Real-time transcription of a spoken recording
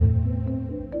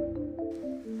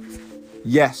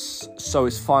Yes, so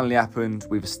it's finally happened.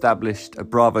 We've established a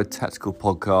Bravo Tactical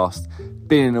podcast.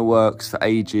 Been in the works for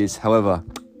ages. However,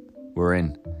 we're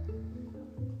in.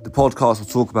 The podcast will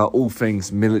talk about all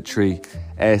things military,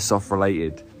 airsoft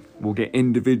related. We'll get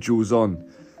individuals on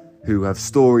who have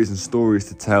stories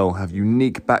to tell, have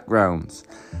unique backgrounds,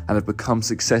 and have become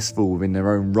successful within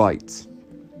their own right.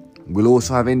 We'll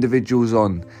also have individuals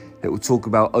on that will talk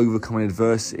about overcoming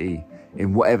adversity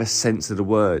in whatever sense of the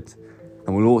word.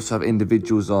 And we'll also have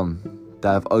individuals on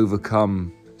that have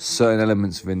overcome certain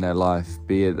elements within their life,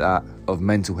 be it that of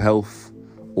mental health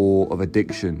or of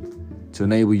addiction, to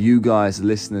enable you guys, the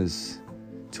listeners,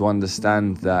 to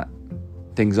understand that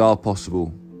things are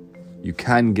possible. You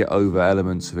can get over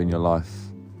elements within your life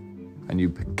and you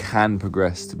can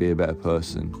progress to be a better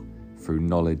person through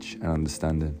knowledge and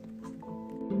understanding.